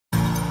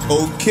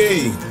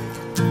Okay.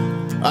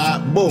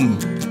 Boom.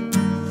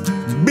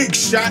 Big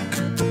Shaq.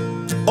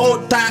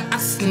 Old tight a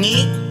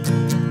snake.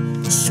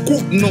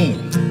 Scoop no.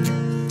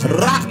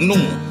 Rat no.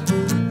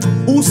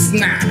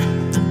 Usna.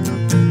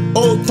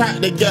 Old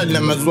tight the girl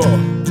them as well.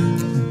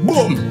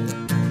 Boom.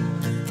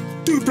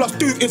 2 +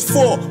 2 is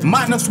 4.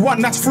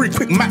 -1, that's 3.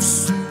 Quick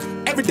maths.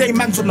 Everyday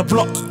man's on the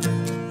block.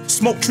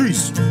 Smoke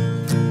trees.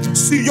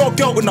 See your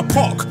girl in the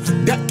park.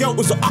 That girl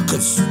was a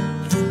uckers.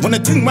 When the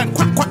thing went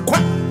quack, quack,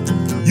 quack,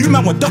 you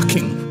man were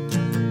ducking.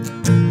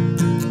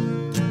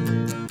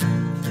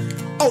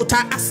 Old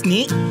tight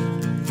Asney,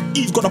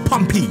 he's got a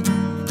pumpy.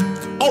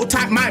 Old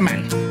tight my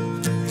man,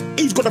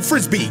 he's got a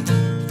frisbee.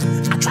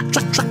 I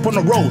trap on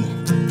the road,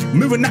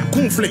 moving that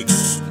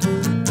cornflakes.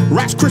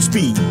 Rice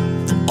crispy.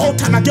 Old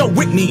tight my girl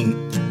Whitney.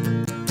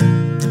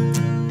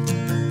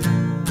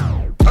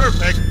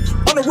 Perfect.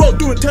 On the road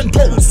doing 10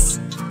 toes.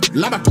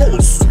 Lama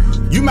toes.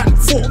 You man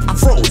 4, I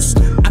froze.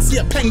 I see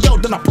a pen girl,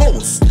 then I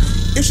pose.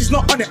 If she's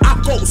not on it, I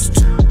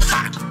ghost.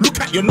 Ha!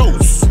 Look at your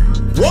nose.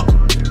 What?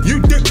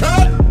 You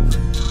dickhead?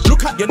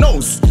 Look at your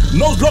nose.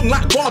 Nose long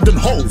like garden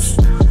hose.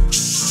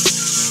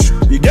 Shh.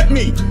 You get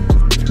me?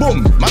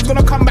 Boom. Man's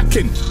gonna come back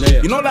in.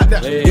 You know like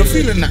that? You're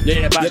feeling that?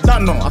 You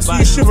don't know. I see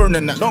you shivering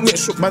in that. Don't get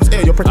shook man's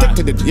ear. You're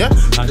protected it, yeah?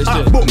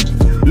 Boom.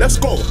 Let's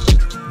go.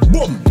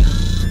 Boom.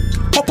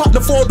 Pop out the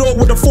 4-door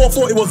with the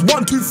 4-4. It was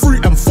 1, 2, 3,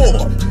 and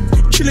 4.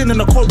 Chilling in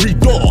the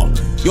corridor.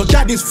 Your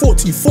dad is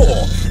 44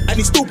 and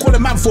he's still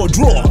calling man for a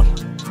draw.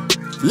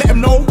 Let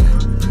him know,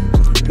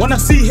 when I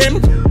see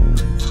him,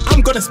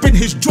 I'm gonna spin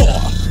his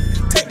jaw.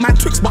 Take man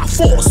tricks by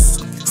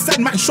force,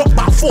 send man shot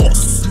by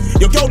force.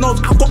 Your girl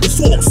knows I've got the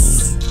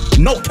sauce.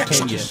 No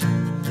ketchup,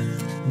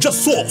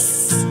 just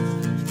sauce.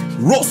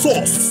 Raw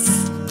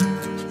sauce.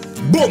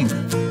 Boom,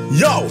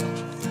 yo,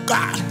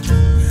 God.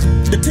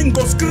 The thing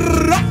goes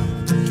skrrrrap,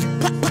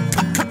 pat pat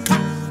tat tat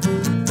tat,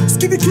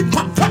 skibby keep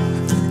pat pat,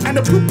 and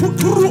the poop poop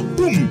poop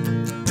boom.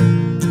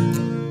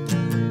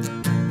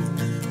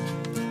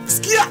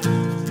 Skia,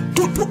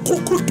 boom boom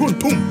boom boom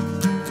boom,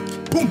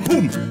 boom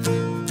boom.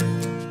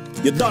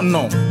 You don't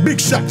know, Big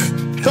Shaq.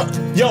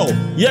 Yo,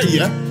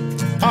 yeah.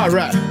 All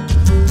right,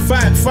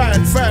 fire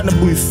in the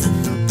booth.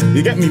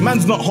 You get me?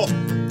 Man's not hot.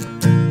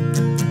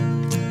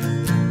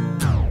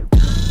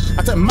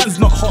 I said man's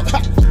not hot.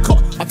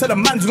 I said the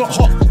man's not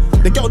hot.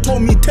 The girl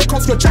told me take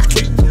off your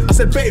jacket. I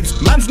said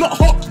babes, man's not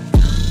hot.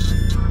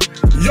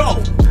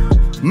 Yo,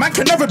 man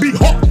can never be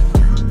hot.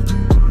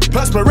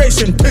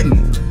 Perspiration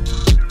thing.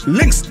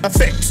 Links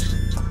effect.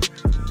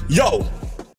 Yo.